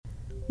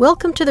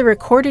Welcome to the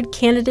recorded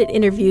candidate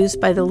interviews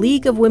by the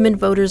League of Women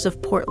Voters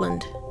of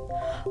Portland.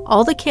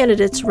 All the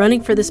candidates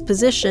running for this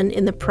position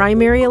in the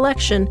primary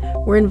election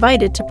were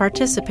invited to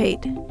participate.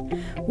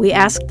 We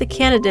asked the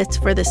candidates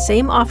for the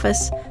same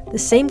office, the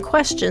same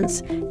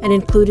questions, and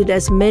included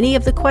as many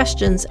of the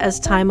questions as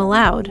time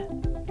allowed.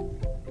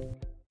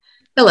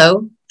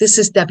 Hello, this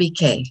is Debbie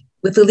Kay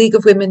with the League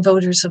of Women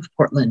Voters of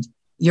Portland.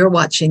 You're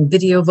watching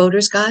Video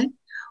Voters Guide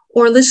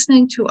or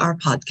listening to our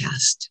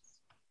podcast.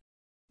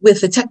 With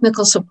the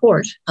technical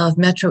support of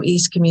Metro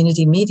East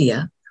Community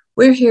Media,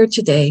 we're here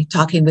today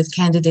talking with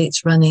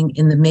candidates running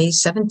in the May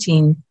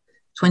 17,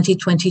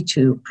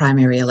 2022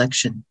 primary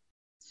election.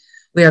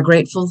 We are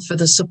grateful for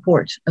the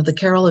support of the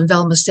Carol and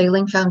Velma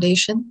Sailing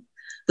Foundation,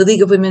 the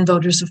League of Women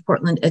Voters of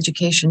Portland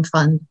Education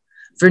Fund,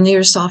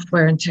 Vernier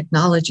Software and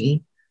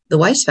Technology, the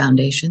Weiss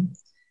Foundation,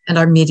 and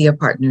our media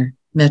partner,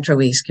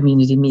 Metro East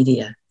Community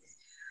Media.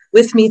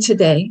 With me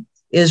today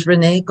is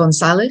Rene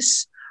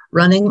Gonzalez,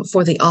 running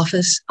for the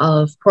office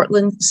of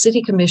Portland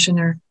City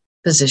Commissioner,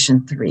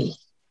 Position 3.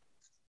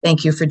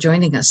 Thank you for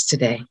joining us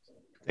today.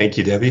 Thank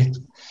you, Debbie.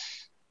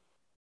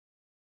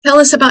 Tell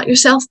us about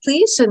yourself,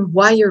 please, and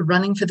why you're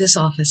running for this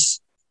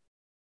office.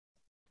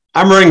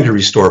 I'm running to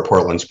restore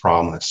Portland's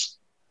promise.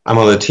 I'm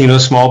a Latino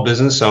small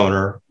business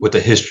owner with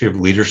a history of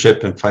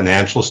leadership and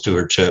financial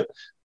stewardship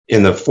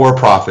in the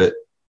for-profit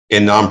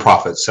and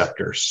nonprofit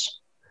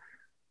sectors.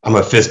 I'm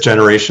a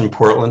fifth-generation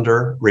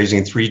Portlander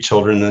raising 3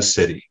 children in the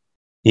city.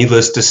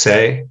 Needless to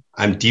say,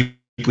 I'm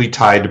deeply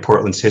tied to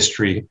Portland's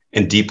history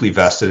and deeply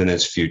vested in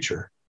its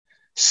future.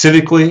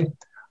 Civically,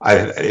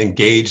 I've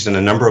engaged in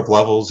a number of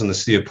levels in the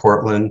city of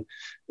Portland,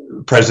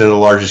 president of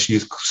the largest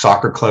youth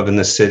soccer club in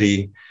the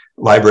city,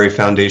 Library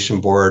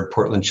Foundation Board,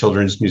 Portland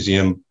Children's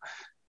Museum,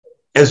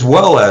 as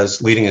well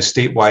as leading a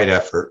statewide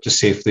effort to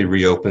safely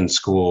reopen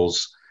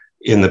schools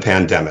in the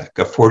pandemic,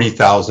 a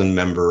 40,000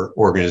 member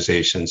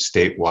organization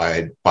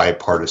statewide,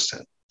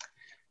 bipartisan.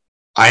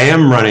 I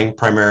am running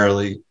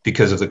primarily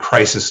because of the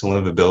crisis in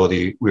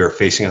livability we are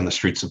facing on the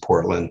streets of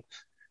Portland,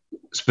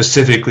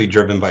 specifically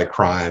driven by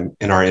crime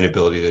and our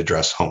inability to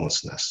address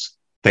homelessness.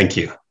 Thank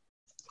you.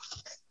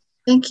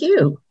 Thank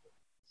you.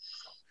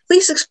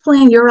 Please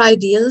explain your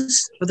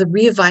ideas for the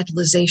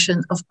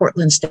revitalization of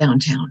Portland's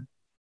downtown.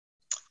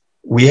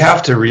 We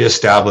have to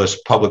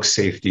reestablish public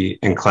safety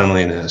and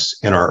cleanliness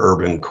in our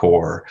urban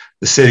core.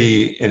 The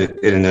city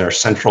in our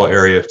central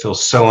area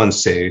feels so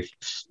unsafe,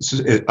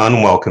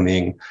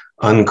 unwelcoming,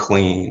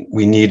 unclean.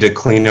 We need to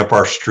clean up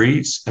our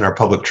streets and our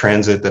public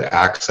transit that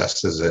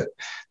accesses it.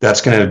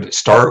 That's going to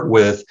start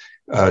with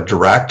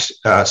direct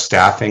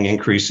staffing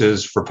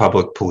increases for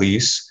public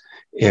police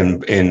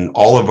in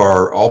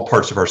all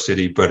parts of our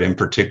city, but in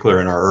particular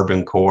in our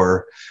urban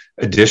core.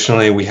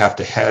 Additionally, we have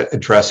to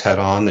address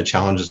head-on the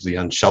challenges of the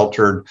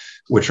unsheltered,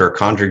 which are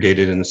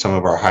congregated in some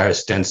of our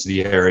highest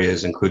density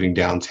areas, including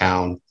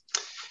downtown.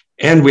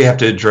 And we have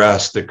to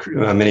address the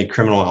many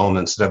criminal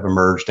elements that have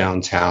emerged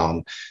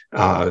downtown.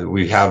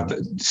 We have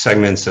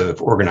segments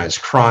of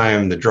organized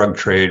crime, the drug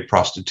trade,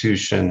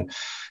 prostitution,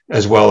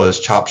 as well as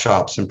chop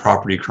shops and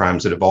property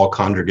crimes that have all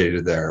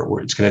congregated there,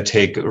 where it's going to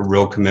take a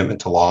real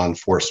commitment to law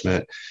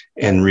enforcement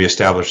and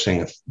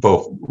reestablishing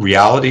both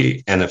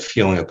reality and a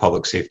feeling of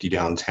public safety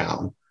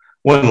downtown.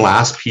 One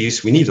last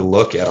piece, we need to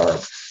look at our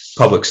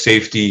public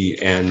safety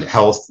and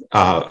health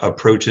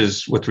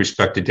approaches with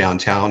respect to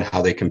downtown, how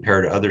they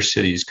compare to other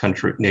cities,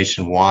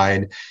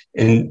 nationwide,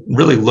 and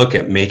really look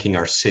at making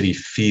our city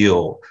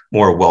feel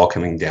more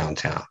welcoming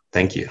downtown.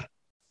 Thank you.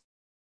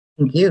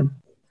 Thank you.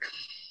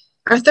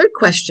 Our third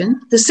question,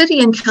 the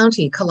city and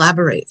county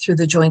collaborate through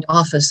the Joint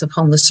Office of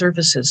Homeless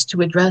Services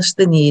to address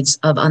the needs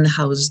of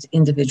unhoused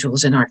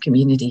individuals in our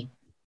community.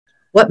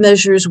 What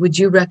measures would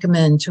you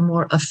recommend to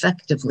more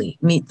effectively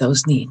meet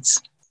those needs?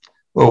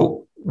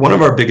 Well, one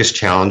of our biggest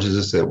challenges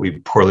is that we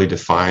poorly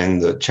define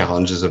the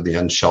challenges of the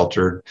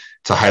unsheltered.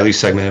 It's a highly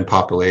segmented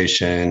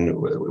population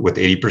with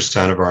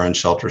 80% of our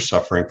unsheltered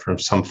suffering from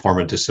some form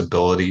of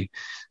disability.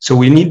 So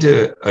we need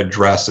to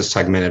address the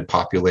segmented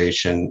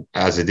population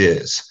as it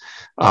is.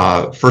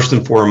 First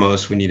and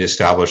foremost, we need to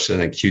establish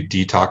an acute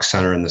detox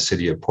center in the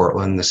city of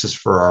Portland. This is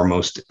for our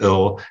most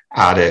ill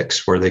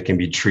addicts where they can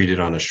be treated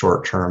on a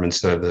short term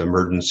instead of the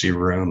emergency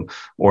room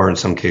or in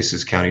some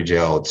cases county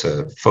jail. It's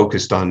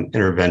focused on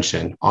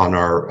intervention on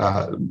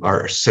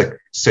our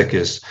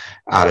sickest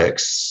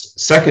addicts.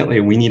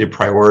 Secondly, we need to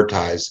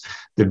prioritize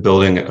the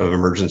building of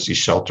emergency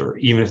shelter,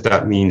 even if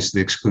that means the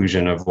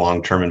exclusion of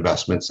long-term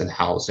investments in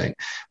housing.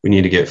 We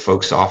need to get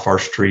folks off our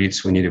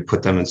streets. We need to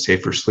put them in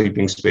safer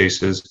sleeping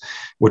spaces,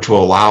 which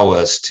will allow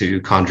us to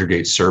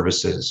congregate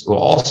services. It will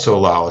also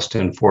allow us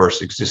to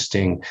enforce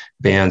existing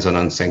bans on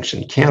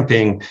unsanctioned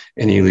camping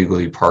and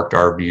illegally parked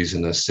RVs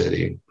in the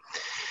city.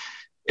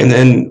 And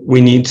then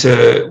we need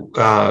to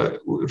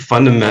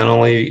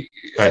fundamentally,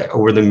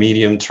 over the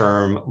medium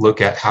term, look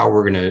at how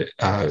we're going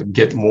to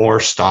get more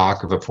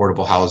stock of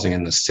affordable housing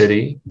in the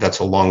city. That's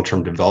a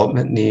long-term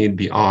development need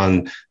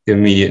beyond the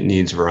immediate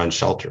needs of our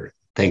unsheltered.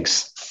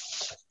 Thanks.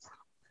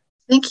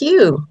 Thank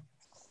you.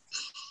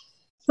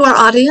 To our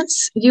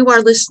audience, you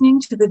are listening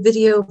to the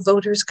Video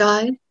Voters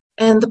Guide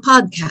and the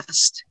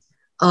podcast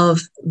of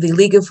the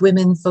League of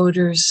Women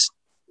Voters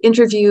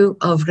interview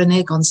of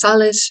Rene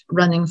Gonzalez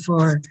running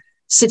for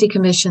City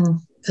Commission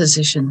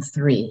Position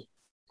 3.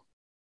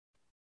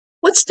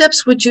 What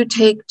steps would you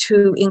take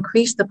to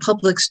increase the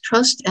public's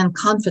trust and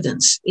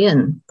confidence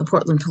in the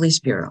Portland Police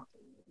Bureau?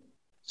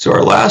 So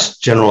our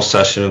last general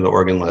session of the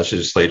Oregon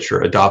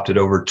Legislature adopted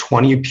over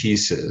 20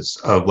 pieces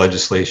of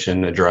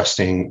legislation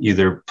addressing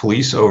either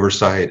police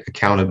oversight,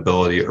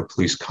 accountability, or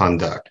police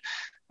conduct.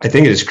 I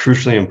think it is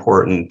crucially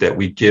important that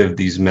we give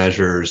these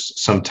measures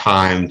some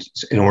time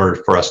in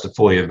order for us to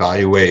fully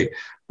evaluate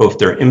both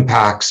their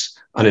impacts,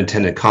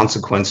 unintended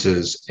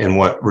consequences, and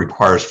what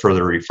requires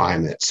further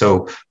refinement.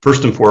 So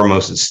first and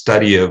foremost, a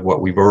study of what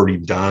we've already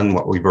done,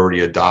 what we've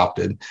already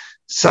adopted.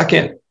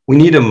 Second, we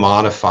need to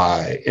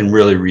modify and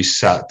really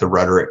reset the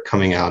rhetoric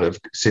coming out of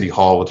City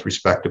Hall with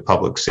respect to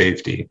public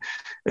safety,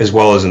 as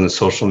well as in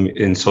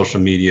social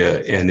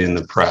media and in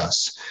the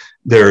press.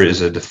 There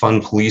is a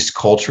defund police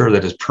culture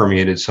that has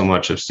permeated so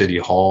much of City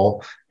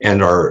Hall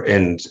and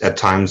at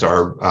times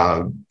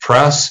our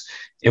press,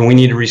 and we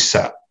need to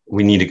reset.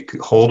 We need to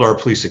hold our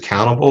police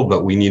accountable,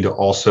 but we need to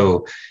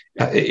also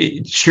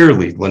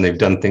cheerlead when they've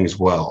done things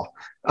well.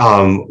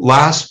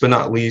 Last but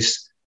not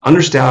least,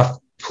 understaffed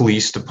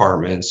police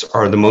departments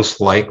are the most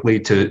likely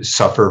to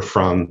suffer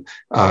from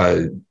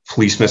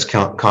police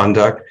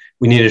misconduct.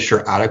 We need to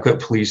ensure adequate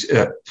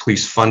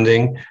police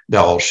funding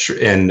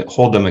and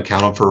hold them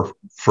accountable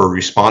for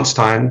response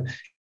time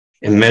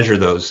and measure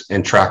those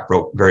and track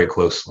very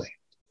closely.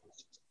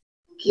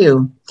 Thank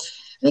you.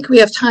 I think we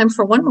have time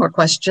for one more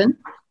question.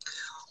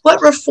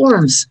 What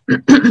reforms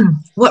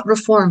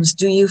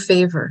do you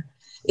favor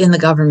in the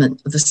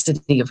government of the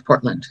City of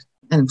Portland?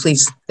 And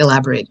please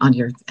elaborate on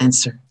your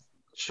answer.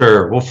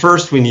 Sure. Well,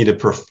 first, we need to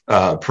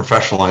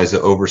professionalize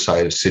the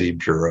oversight of city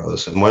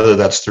bureaus, and whether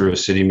that's through a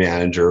city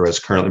manager, as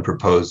currently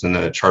proposed in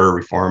the Charter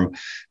Reform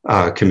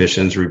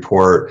Commission's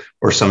report,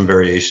 or some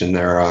variation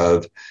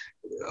thereof.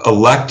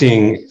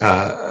 Elected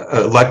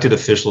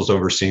officials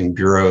overseeing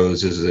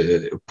bureaus is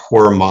a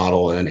poor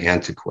model and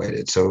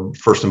antiquated. So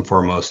first and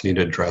foremost, need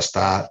to address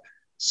that.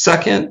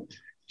 Second,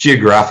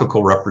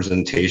 geographical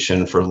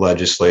representation for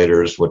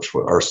legislators, which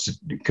our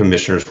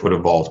commissioners would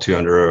evolve to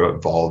under a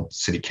evolved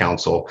city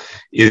council,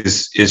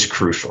 is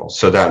crucial.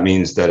 So that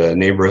means that a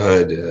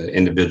neighborhood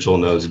individual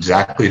knows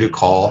exactly who to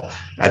call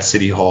at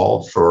City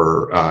Hall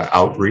for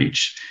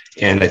outreach.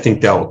 And I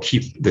think that will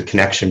keep the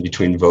connection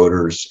between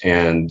voters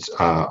and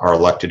our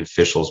elected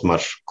officials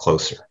much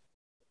closer.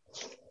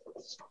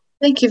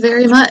 Thank you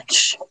very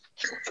much.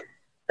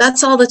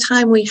 That's all the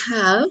time we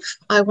have.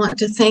 I want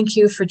to thank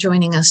you for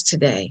joining us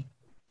today.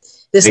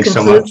 Thanks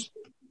so much.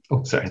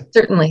 Oh, sorry.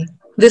 Certainly.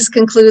 This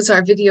concludes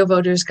our Video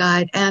Voters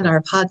Guide and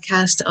our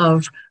podcast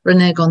of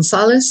Rene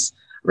Gonzalez,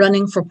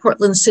 running for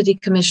Portland City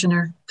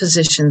Commissioner,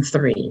 Position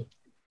 3.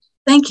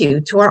 Thank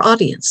you to our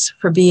audience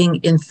for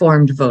being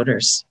informed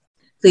voters.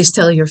 Please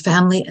tell your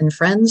family and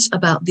friends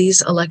about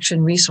these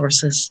election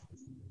resources.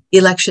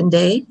 Election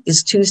Day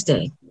is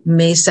Tuesday,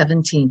 May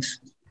 17th.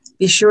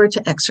 Be sure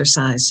to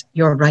exercise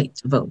your right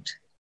to vote.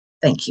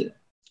 Thank you.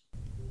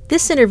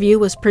 This interview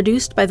was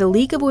produced by the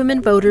League of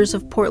Women Voters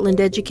of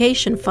Portland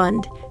Education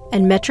Fund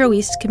and Metro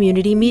East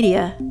Community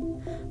Media.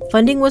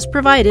 Funding was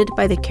provided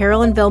by the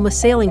Carol and Velma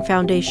Sailing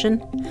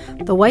Foundation,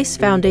 the Weiss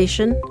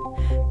Foundation,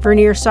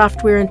 Vernier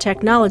Software and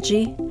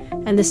Technology,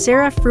 and the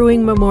Sarah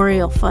Fruing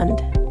Memorial Fund.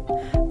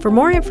 For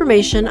more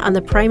information on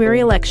the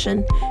primary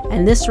election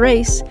and this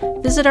race,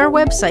 visit our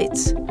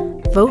websites,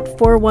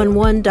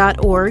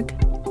 vote411.org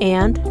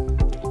and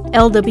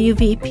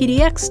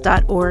lwvpdx.org.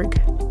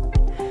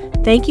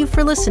 Thank you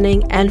for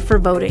listening and for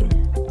voting.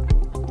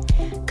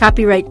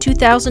 Copyright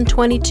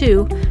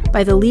 2022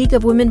 by the League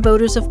of Women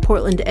Voters of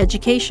Portland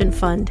Education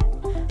Fund.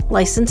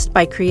 Licensed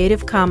by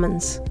Creative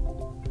Commons.